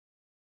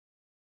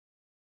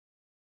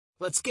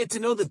let's get to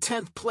know the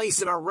 10th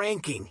place in our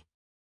ranking.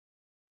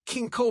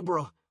 King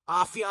Cobra,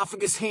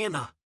 Ophiophagus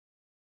hana.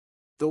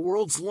 The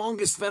world's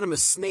longest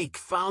venomous snake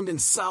found in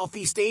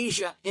Southeast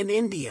Asia and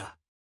India.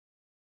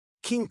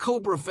 King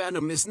Cobra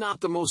venom is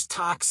not the most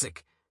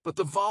toxic, but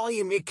the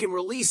volume it can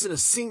release in a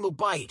single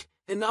bite,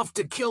 enough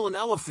to kill an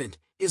elephant,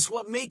 is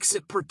what makes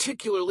it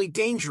particularly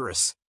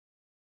dangerous.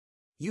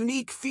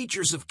 Unique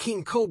features of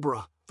King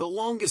Cobra, the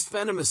longest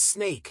venomous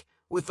snake,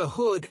 with a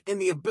hood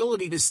and the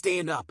ability to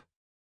stand up.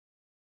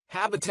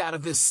 Habitat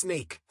of this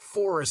snake: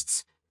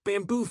 forests,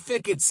 bamboo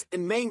thickets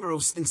and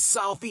mangroves in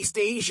Southeast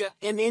Asia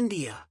and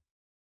India.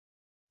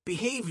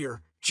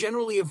 Behavior: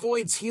 generally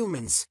avoids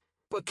humans,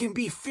 but can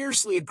be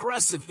fiercely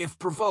aggressive if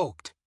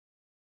provoked.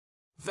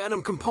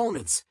 Venom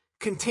components: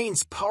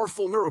 contains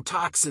powerful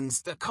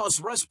neurotoxins that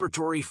cause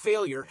respiratory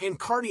failure and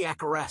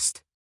cardiac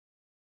arrest.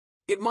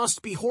 It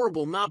must be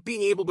horrible not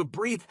being able to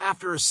breathe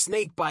after a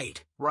snake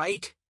bite,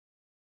 right?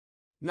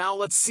 Now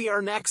let's see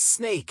our next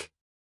snake.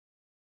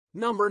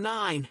 Number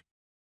 9.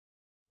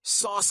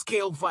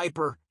 Sawscale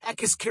Viper,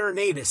 Echis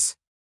carinatus.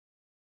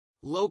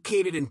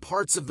 Located in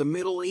parts of the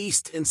Middle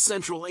East and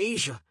Central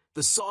Asia,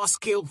 the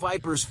Sawscale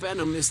Viper's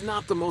venom is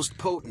not the most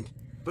potent,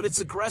 but its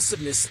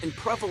aggressiveness and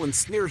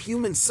prevalence near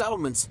human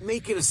settlements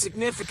make it a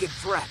significant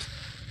threat.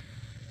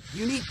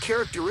 Unique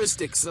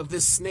characteristics of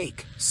this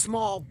snake: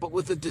 small but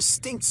with a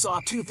distinct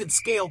saw-toothed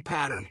scale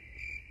pattern.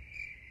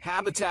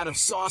 Habitat of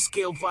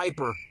Sawscale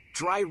Viper: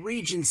 dry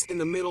regions in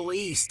the Middle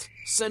East,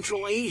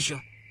 Central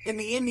Asia, and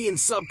the Indian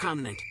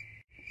subcontinent.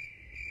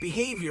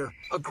 Behavior: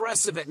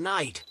 aggressive at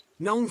night,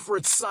 known for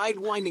its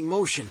side-winding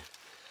motion.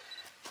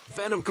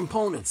 Venom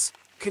components: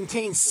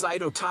 contains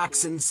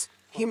cytotoxins,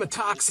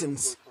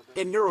 hemotoxins,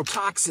 and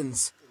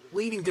neurotoxins,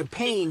 leading to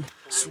pain,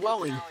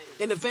 swelling,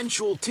 and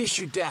eventual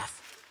tissue death.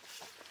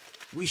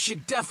 We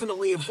should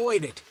definitely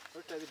avoid it.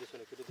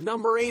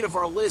 Number 8 of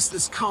our list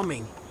is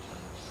coming.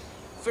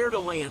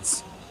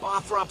 Verdilance,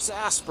 Bothrops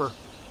asper.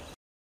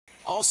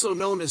 Also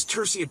known as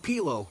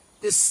Terciopelo,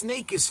 this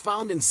snake is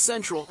found in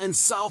Central and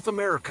South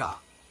America.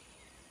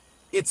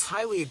 It's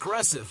highly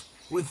aggressive,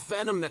 with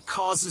venom that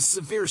causes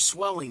severe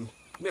swelling,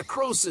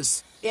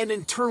 necrosis, and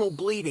internal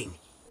bleeding.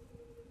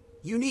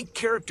 Unique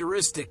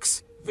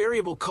characteristics: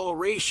 variable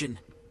coloration,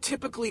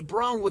 typically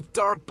brown with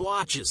dark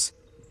blotches.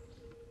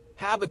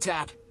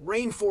 Habitat: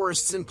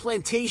 rainforests and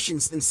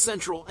plantations in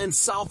Central and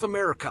South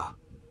America.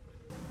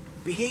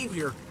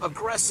 Behavior: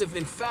 aggressive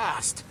and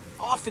fast,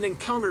 often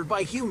encountered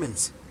by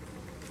humans.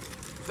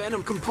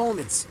 Venom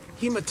components: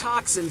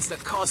 hemotoxins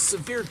that cause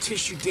severe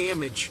tissue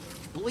damage,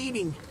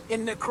 bleeding,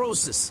 and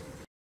necrosis.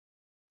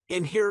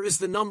 And here is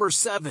the number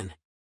 7.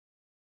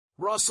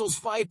 Russell's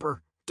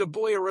Viper,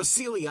 Daboia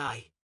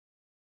russellii.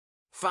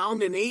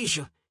 Found in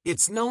Asia,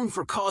 it's known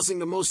for causing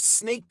the most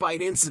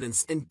snakebite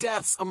incidents and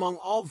deaths among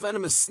all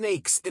venomous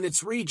snakes in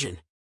its region.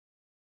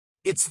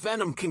 Its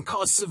venom can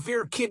cause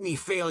severe kidney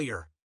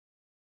failure.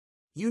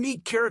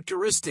 Unique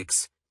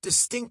characteristics: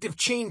 distinctive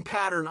chain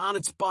pattern on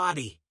its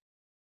body.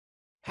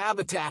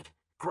 Habitat: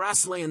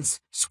 grasslands,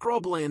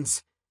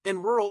 scrublands,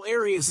 and rural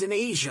areas in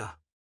Asia.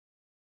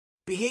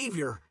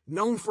 Behavior: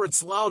 known for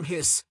its loud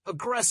hiss,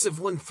 aggressive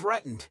when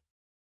threatened.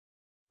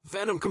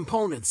 Venom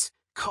components: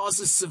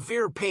 causes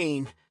severe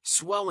pain,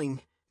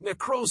 swelling,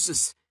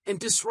 necrosis, and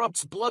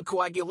disrupts blood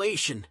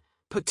coagulation,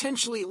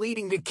 potentially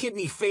leading to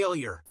kidney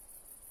failure.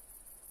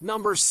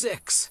 Number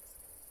 6.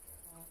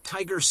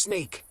 Tiger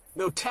snake,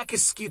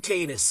 Notechis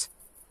scutatus.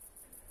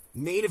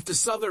 Native to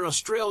southern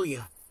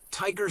Australia,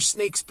 tiger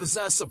snakes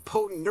possess a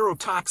potent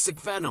neurotoxic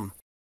venom.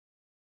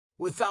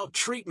 Without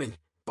treatment,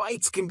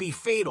 bites can be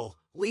fatal,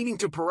 leading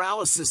to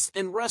paralysis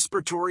and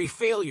respiratory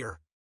failure.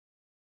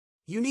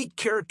 Unique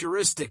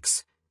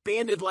characteristics: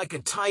 banded like a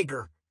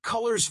tiger,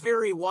 colors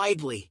vary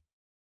widely.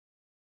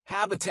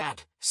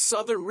 Habitat: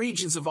 southern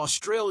regions of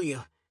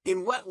Australia,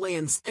 in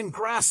wetlands and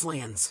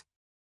grasslands.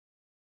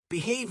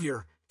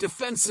 Behavior: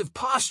 defensive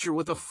posture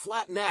with a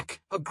flat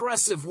neck,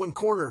 aggressive when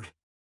cornered.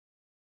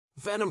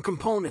 Venom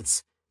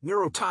components: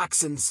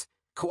 neurotoxins,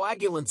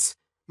 coagulants,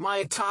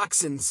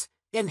 myotoxins,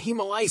 and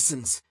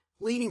hemolysins,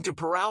 leading to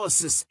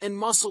paralysis and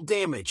muscle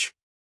damage.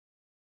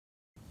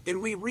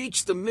 And we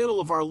reach the middle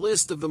of our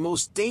list of the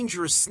most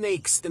dangerous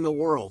snakes in the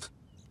world.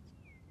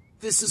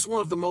 This is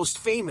one of the most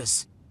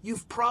famous.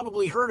 You've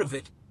probably heard of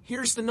it.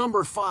 Here's the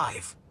number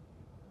 5.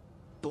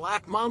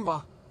 Black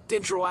Mamba,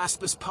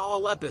 Dendroaspis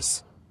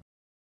polylepis.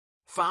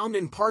 Found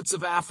in parts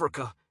of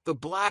Africa, the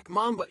black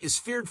mamba is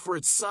feared for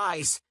its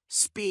size,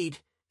 speed,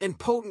 and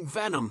potent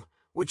venom,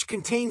 which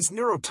contains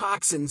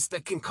neurotoxins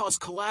that can cause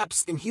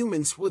collapse in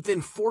humans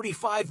within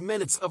 45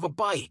 minutes of a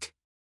bite.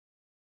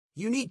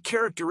 Unique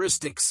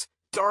characteristics: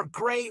 dark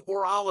gray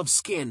or olive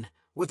skin,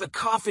 with a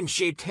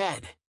coffin-shaped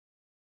head.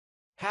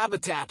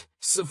 Habitat: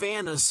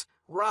 savannas,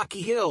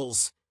 rocky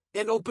hills,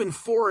 and open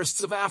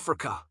forests of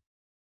Africa.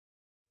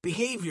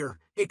 Behavior: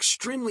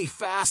 extremely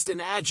fast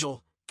and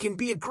agile, can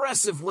be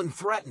aggressive when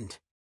threatened.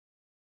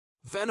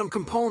 Venom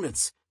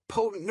components: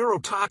 potent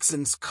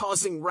neurotoxins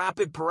causing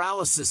rapid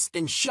paralysis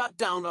and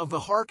shutdown of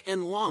the heart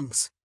and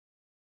lungs.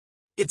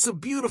 It's a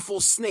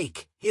beautiful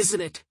snake, isn't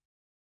it?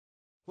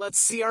 Let's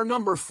see our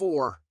number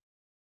 4.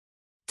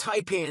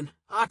 Taipan,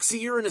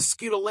 Oxyuranus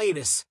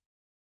scutulatus.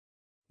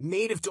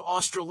 Native to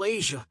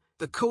Australasia,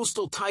 the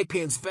coastal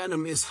taipan's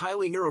venom is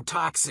highly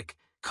neurotoxic,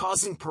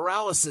 causing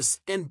paralysis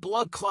and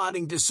blood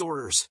clotting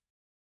disorders.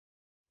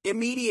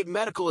 Immediate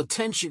medical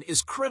attention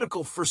is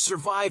critical for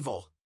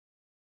survival.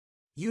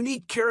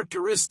 Unique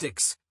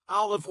characteristics: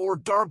 olive or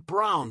dark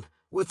brown,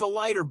 with a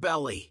lighter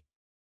belly.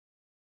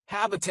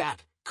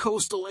 Habitat: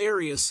 coastal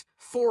areas,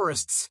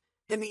 forests,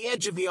 and the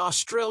edge of the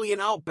Australian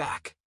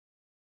outback.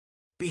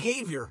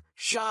 Behavior: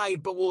 shy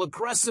but will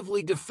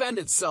aggressively defend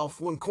itself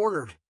when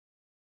cornered.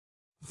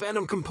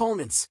 Venom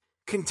components: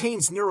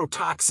 contains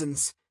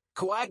neurotoxins,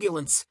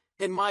 coagulants,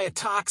 and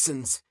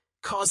myotoxins,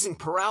 causing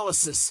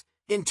paralysis,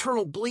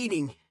 internal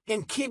bleeding,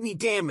 and kidney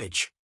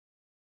damage.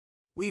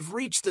 We've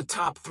reached the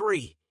top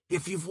 3.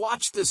 If you've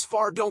watched this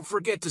far, don't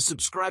forget to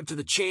subscribe to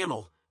the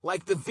channel,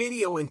 like the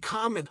video, and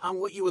comment on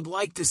what you would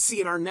like to see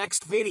in our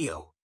next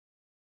video.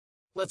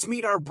 Let's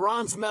meet our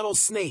bronze medal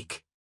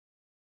snake.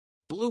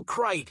 Blue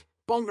Kite,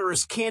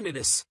 Bungarus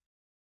candidus.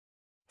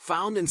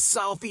 Found in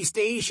Southeast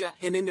Asia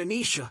and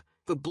Indonesia,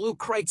 the blue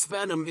kite's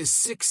venom is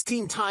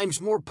 16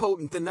 times more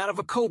potent than that of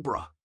a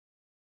cobra.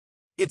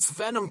 Its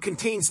venom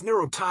contains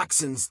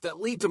neurotoxins that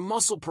lead to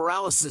muscle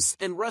paralysis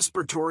and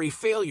respiratory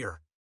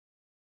failure.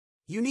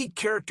 Unique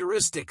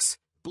characteristics: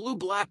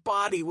 blue-black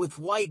body with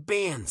white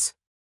bands.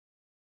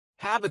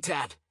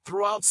 Habitat: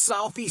 throughout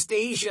Southeast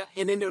Asia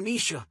and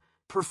Indonesia,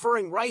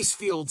 preferring rice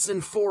fields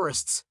and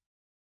forests.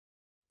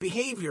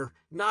 Behavior: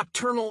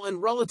 nocturnal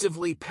and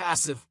relatively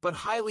passive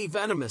but highly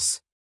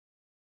venomous.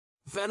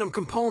 Venom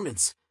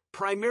components: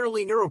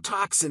 primarily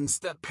neurotoxins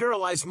that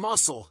paralyze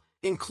muscle,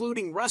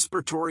 including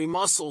respiratory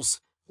muscles,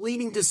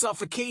 leading to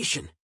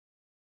suffocation.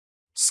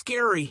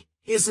 Scary,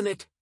 isn't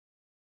it?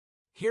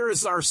 Here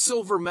is our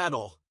silver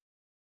medal.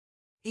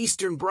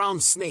 Eastern brown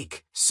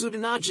snake,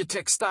 Pseudonaga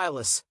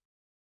textilis.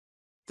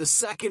 The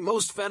second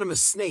most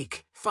venomous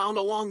snake, found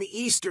along the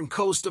eastern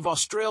coast of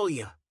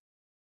Australia.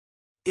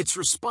 It's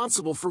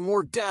responsible for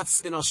more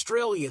deaths in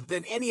Australia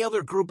than any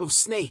other group of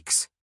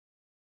snakes.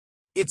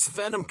 Its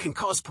venom can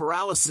cause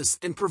paralysis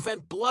and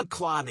prevent blood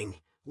clotting,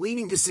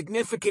 leading to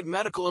significant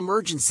medical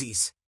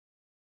emergencies.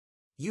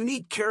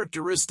 Unique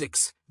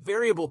characteristics: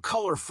 variable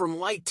color from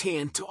light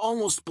tan to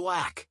almost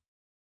black.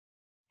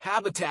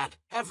 Habitat: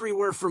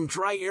 everywhere from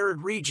dry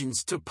arid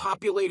regions to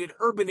populated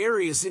urban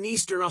areas in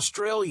eastern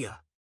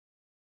Australia.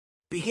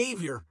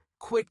 Behavior: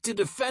 quick to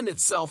defend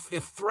itself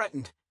if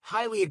threatened,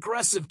 highly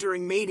aggressive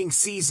during mating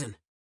season.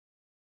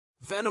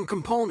 Venom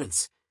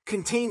components: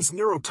 contains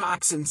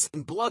neurotoxins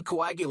and blood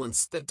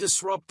coagulants that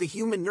disrupt the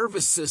human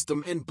nervous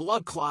system and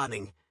blood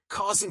clotting,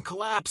 causing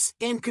collapse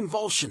and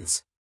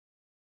convulsions.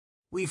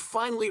 We've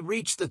finally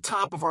reached the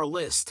top of our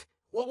list.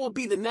 What will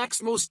be the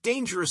next most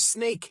dangerous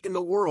snake in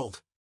the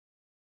world?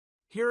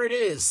 Here it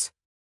is.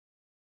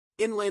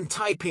 Inland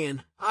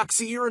Taipan,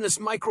 Oxyuranus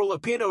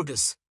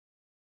microlapidotus.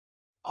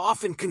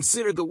 Often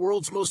considered the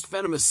world's most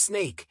venomous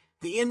snake,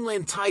 the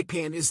inland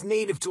taipan is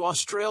native to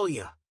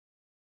Australia.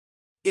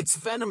 Its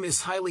venom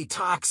is highly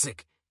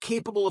toxic,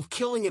 capable of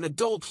killing an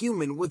adult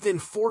human within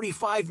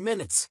 45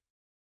 minutes.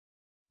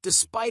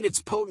 Despite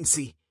its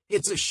potency,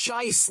 it's a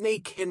shy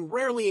snake and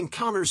rarely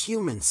encounters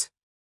humans.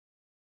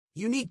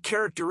 Unique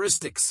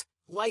characteristics: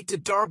 light to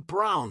dark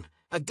brown,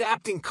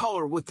 adapting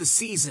color with the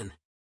season.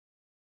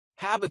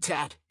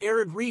 Habitat: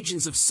 arid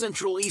regions of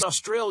Central East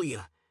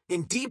Australia,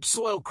 in deep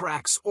soil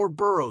cracks or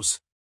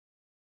burrows.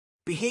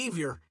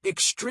 Behavior: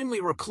 extremely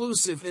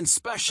reclusive and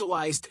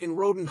specialized in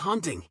rodent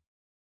hunting.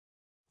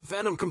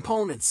 Venom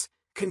components: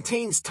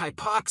 contains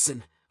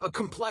typoxin, a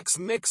complex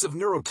mix of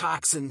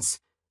neurotoxins,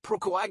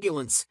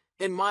 procoagulants,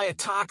 and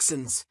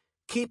myotoxins,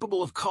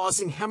 capable of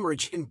causing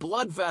hemorrhage in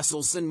blood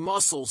vessels and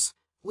muscles,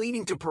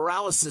 leading to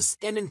paralysis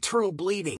and internal bleeding.